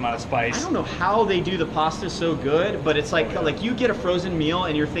perfect amount of spice. I don't know how they do the pasta so good, but it's like like you get a frozen meal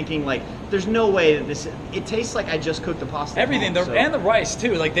and you're thinking like, there's no way that it tastes like I just cooked the pasta. Everything, and the rice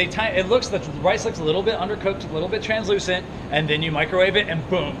too. Like the rice looks a little bit undercooked, a little bit translucent, and then you microwave it, and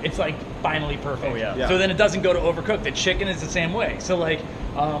boom, it's like finally perfect. Oh, yeah. So then it doesn't go to overcooked. The chicken is the same way. So like.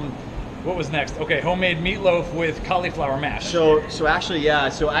 What was next? Okay, homemade meatloaf with cauliflower mash. So actually, yeah.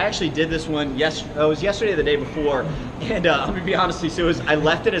 So I actually did this one. It was yesterday or the day before, and I'm gonna be honest with you. So I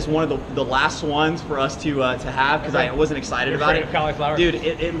left it as one of the last ones for us to have because I wasn't excited about it. Cauliflower, dude.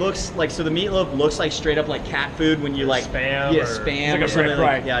 It looks like the meatloaf looks like straight up like cat food when you like spam. Yeah, spam like or something.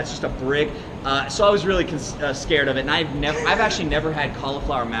 right. Yeah, it's just a brick. So I was really scared of it, and I've actually never had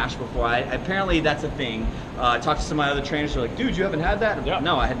cauliflower mash before. Apparently that's a thing. I talked to some of my other trainers. They're like, dude, you haven't had that? Yeah.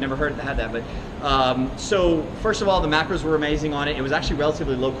 No, I had never had that. But so first of all, the macros were amazing on it. It was actually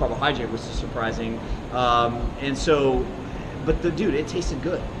relatively low carbohydrate, which is surprising. And so, but dude, it tasted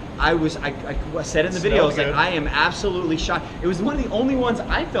good. I said in the video, I was like, I am absolutely shocked. It was one of the only ones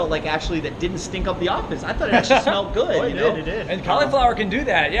I felt like actually that didn't stink up the office. I thought it actually smelled good. Oh, it did. And cauliflower can do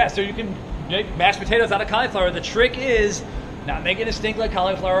that, yeah. So you can make mashed potatoes out of cauliflower. The trick is not making it stink like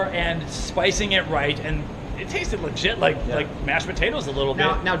cauliflower and spicing it right. And it tasted legit like mashed potatoes a little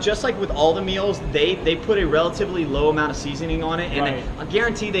bit. Now, just like with all the meals, they put a relatively low amount of seasoning on it, and I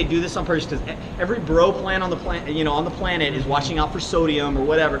guarantee they do this on purpose because every bro plan on the planet is watching out for sodium or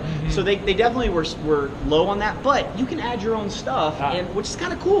whatever. So they definitely were low on that, but you can add your own stuff, which is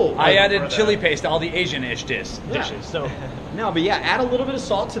kind of cool. I added chili paste to all the Asian-ish dishes. So no, but yeah, add a little bit of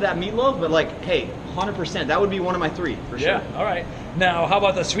salt to that meatloaf, but like, hey, 100%, that would be one of my 3 for sure. Yeah, all right. Now, how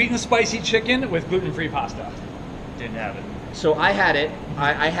about the sweet and spicy chicken with gluten-free pasta? Didn't have it. So I had it.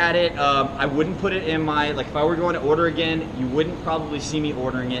 I had it. I wouldn't put it in my, like if I were going to order again, you wouldn't probably see me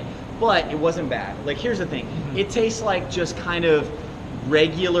ordering it, but it wasn't bad. Like here's the thing. It tastes like just kind of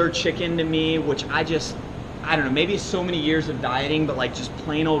regular chicken to me, which I don't know, maybe it's so many years of dieting, but like just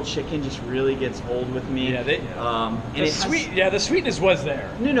plain old chicken just really gets old with me. Yeah, and the sweetness was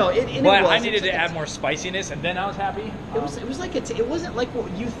there. No, I needed to add more spiciness, and then I was happy. It was like it wasn't like what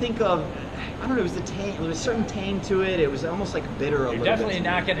you think of. I don't know. It was the tang. There was a certain tang to it. It was almost like bitter. You're definitely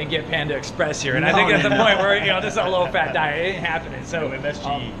not going to get Panda Express here, and I think that's the point where this is a low-fat diet. It ain't happening. So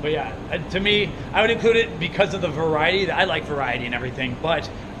MSG. But yeah, to me, I would include it because of the variety. I like variety and everything, but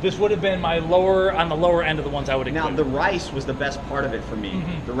this would have been on the lower end of the ones I would include. Now the rice was the best part of it for me.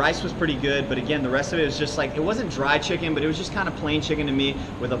 The rice was pretty good, but again, the rest of it was just like it wasn't dry chicken, but it was just kind of plain chicken to me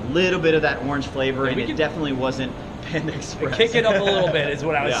with a little bit of that orange flavor, and it definitely wasn't Panda Express. Kick it up a little bit is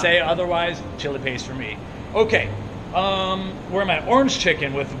what I would say. Otherwise, chili paste for me. Okay, where am I? Orange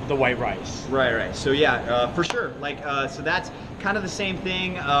chicken with the white rice. Right. So yeah, for sure. Like so that's kind of the same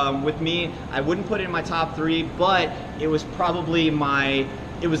thing with me. I wouldn't put it in my top 3, but it was probably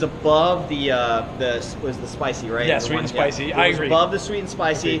it was above the spicy, right? Yeah, sweet and spicy. Yeah. I It was agree. above the sweet and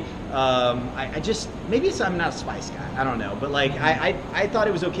spicy. Maybe I'm not a spice guy. I don't know, but like I thought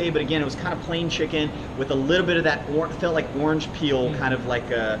it was okay. But again, it was kind of plain chicken with a little bit of that felt like orange peel, kind of like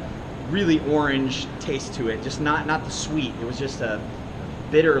a really orange taste to it. Just not the sweet. It was just a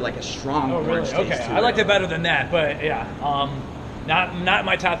bitter, like a strong orange taste to it. I liked it better than that, but yeah. Not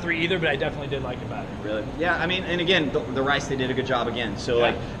my top 3 either, but I definitely did like it better. Really? Yeah, I mean, and again, the rice, they did a good job again. So, Yeah.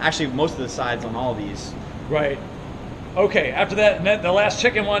 like, actually, most of the sides on all these. Right. Okay, after that, the last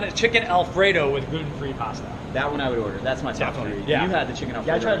chicken one is chicken Alfredo with gluten-free pasta. That one I would order. That's my top Definitely, 3. yeah. You had the chicken Alfredo.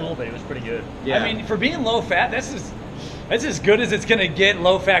 Yeah, I tried a little bit. It was pretty good. Yeah. I mean, for being low fat, that's as good as it's gonna get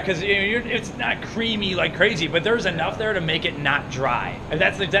low fat because it's not creamy like crazy, but there's enough there to make it not dry, and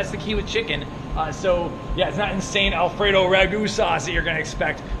that's the key with chicken. So yeah, it's not insane Alfredo ragu sauce that you're gonna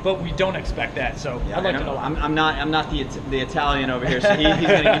expect, but we don't expect that. So Yeah, I liked it a lot. I'm not the Italian over here, so he's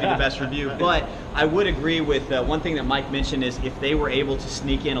going to give you the best review. But I would agree with one thing that Mike mentioned is if they were able to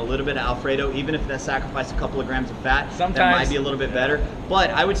sneak in a little bit of Alfredo, even if that sacrificed a couple of grams of fat, that Sometimes- might be a little bit better. But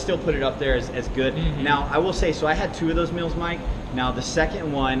I would still put it up there as good. Now I will say, so I had 2 of those meals, Mike. Now the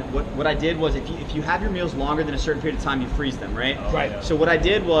second one, what I did was if you have your meals longer than a certain period of time, you freeze them, right? Right. So what I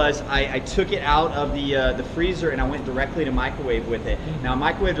did was I took it out of the freezer and I went directly to microwave with it. Now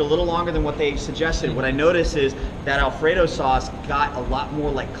I microwaved a little longer than what they suggested. What I noticed is that Alfredo sauce got a lot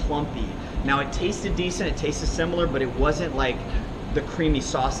more like clumpy. Now it tasted decent, it tasted similar, but it wasn't like the creamy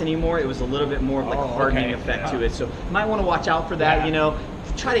sauce anymore. It was a little bit more of like a hardening effect to it. So you might want to watch out for that. Yeah. You know,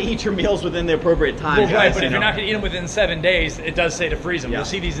 try to eat your meals within the appropriate time. Well, right, guys, but you if you're know. not gonna eat them within 7 days, it does say to freeze them. Yeah. You'll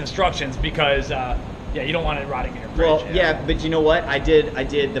see these instructions because you don't want it rotting in your fridge. Well, yeah, but you know what? I did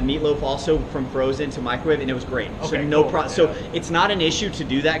the meatloaf also from frozen to microwave, and it was great. So Okay, no cool. problem. So it's not an issue to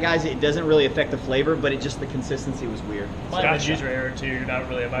do that, guys. It doesn't really affect the flavor, but it just the consistency was weird. Might have Gotcha. been user error too. You're not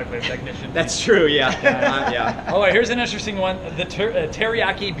really a microwave technician. That's true. Yeah. Yeah. Oh, wait, here's an interesting one: the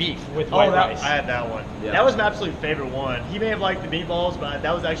teriyaki beef with white rice. I had that one. Yeah. That was my absolute favorite one. He may have liked the meatballs, but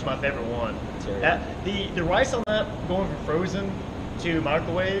that was actually my favorite one. Teriyaki. The rice on that, going from frozen to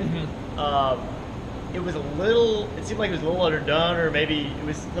microwave, it was a little. It seemed like it was a little underdone, or maybe it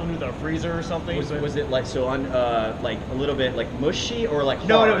was something with our freezer or something. Was it like so on like a little bit like mushy or like hard?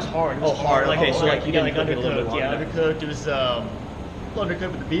 No, it was hard. It was hard. Okay, so like you got didn't cook it a little bit undercooked. Yeah, longer. undercooked. It was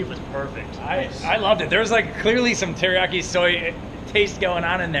undercooked, but the beef was perfect. I loved it. There was like clearly some teriyaki soy taste going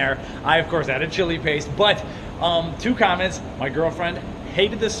on in there. I of course had a chili paste, but 2 comments. My girlfriend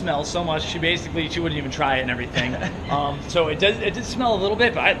hated the smell so much she wouldn't even try it and everything. So it did smell a little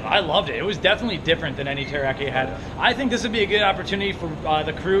bit, but I loved it. It was definitely different than any teriyaki I had. I think this would be a good opportunity for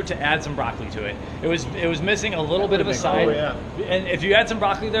the crew to add some broccoli to it. It was missing a little bit of a side. cool, yeah. And if you add some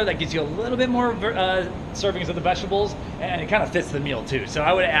broccoli there, that gives you a little bit more servings of the vegetables, and it kind of fits the meal too. So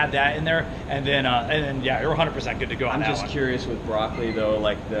I would add that in there, and then yeah, you're 100% good to go on I'm that just one. curious with broccoli though,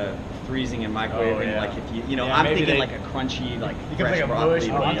 like the freezing and microwaving. yeah. Like if you know, Yeah, I'm maybe thinking they- like a crunchy like becomes fresh like a broccoli. mush,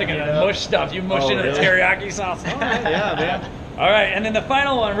 Oh, I'm thinking Yeah. of mush stuff. You mushed Oh, into the really? teriyaki sauce. All right. Yeah, man. All right, and then the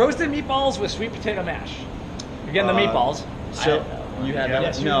final one: roasted meatballs with sweet potato mash. Again, the meatballs. So you had that?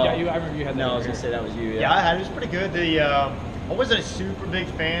 Yes, one? you- No. yeah, I remember you had that. No, I over was gonna here. say that was you. Yeah, I had it. It was pretty good. I wasn't a super big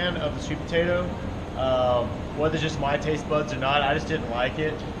fan of the sweet potato. Whether it's just my taste buds or not, I just didn't like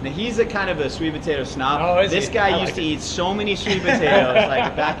it. Now he's a kind of a sweet potato snob. Oh, is this he? guy I used like to it. eat so many sweet potatoes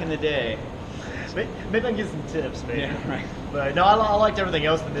like back in the day. Maybe I can get some tips, maybe. Yeah, right. But no, I liked everything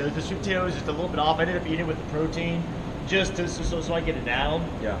else. The sweet potato was just a little bit off. I ended up eating it with the protein, just so I get it down.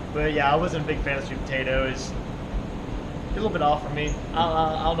 Yeah. But yeah, I wasn't a big fan of sweet potato. It's a little bit off for me.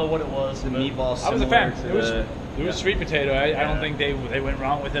 I don't know what it was. The but- meatballs. I was a similar fan. to It was sweet potato. I don't think they went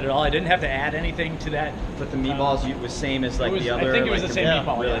wrong with it at all. I didn't have to add anything to that. But the meatballs was same as like It was- the other. I think it was like the same yeah,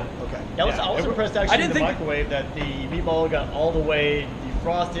 meatball. Really? Yeah. Okay. Yeah, I was Yeah. impressed I actually didn't in the think- microwave that the meatball got all the way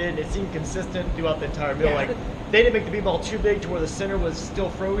defrosted. It seemed consistent throughout the entire meal. Yeah. Like they didn't make the meatball too big to where the center was still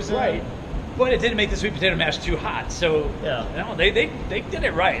frozen. Right. But it didn't make the sweet potato mash too hot. So Yeah. no, they did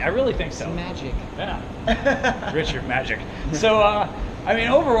it right. I really think so. Magic. Yeah. Richard Magic. So, I mean,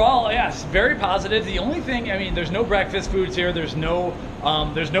 overall, yes, very positive. The only thing, I mean, there's no breakfast foods here. There's no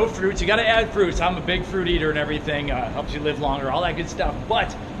fruits. You got to add fruits. I'm a big fruit eater and everything. Helps you live longer, all that good stuff.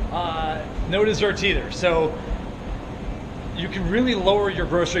 But no desserts either. So you can really lower your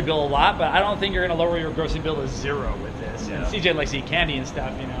grocery bill a lot, but I don't think you're going to lower your grocery bill to 0 with this. Yeah. And CJ likes to eat candy and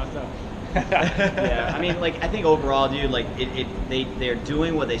stuff, you know, so. Yeah, I mean, like I think overall, dude, like they're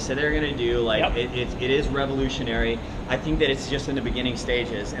doing what they said they're gonna do. Like Yep. it is revolutionary. I think that it's just in the beginning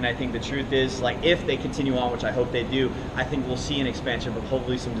stages, and I think the truth is, like, if they continue on, which I hope they do, I think we'll see an expansion of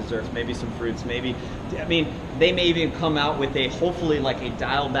hopefully some desserts, maybe some fruits, maybe. I mean, they may even come out with a hopefully like a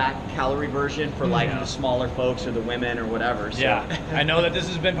dialed back calorie version for like the smaller folks or the women or whatever. So. Yeah, I know that this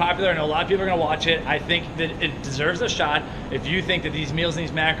has been popular. I know a lot of people are going to watch it. I think that it deserves a shot. If you think that these meals and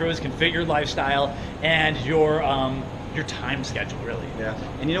these macros can fit your lifestyle and your your time schedule, really. Yeah.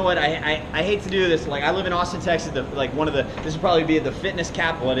 And you know what? I hate to do this. Like, I live in Austin, Texas. This would probably be the fitness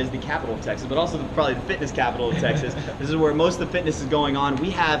capital. It is the capital of Texas, but also probably the fitness capital of Texas. This is where most of the fitness is going on. We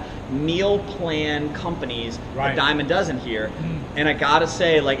have meal plan companies, a dime a dozen here. And I gotta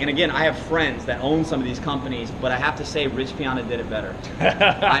say, like, and again, I have friends that own some of these companies, but I have to say, Rich Piana did it better.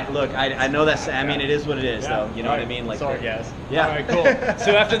 I know that's. I mean, it is what it is, though. You know what I mean? Like, sorry, guys. Yeah. All right, cool.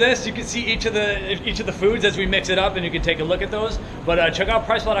 So after this, you can see each of the foods as we mix it up, and you can take a look at those. But check out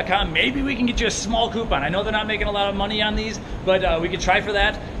PricePlow.com. Maybe we can get you a small coupon. I know they're not making a lot of money on these, but we could try for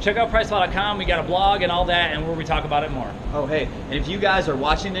that. Check out PricePlow.com. We got a blog and all that, and where we talk about it more. Oh, hey, and if you guys are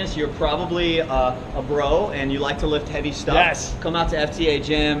watching this, you're probably a bro and you like to lift heavy stuff. Yes. Come out to FTA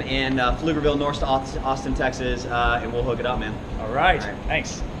Gym in Pflugerville, North Austin, Texas, and we'll hook it up, man. All right.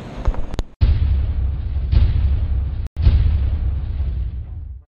 Thanks.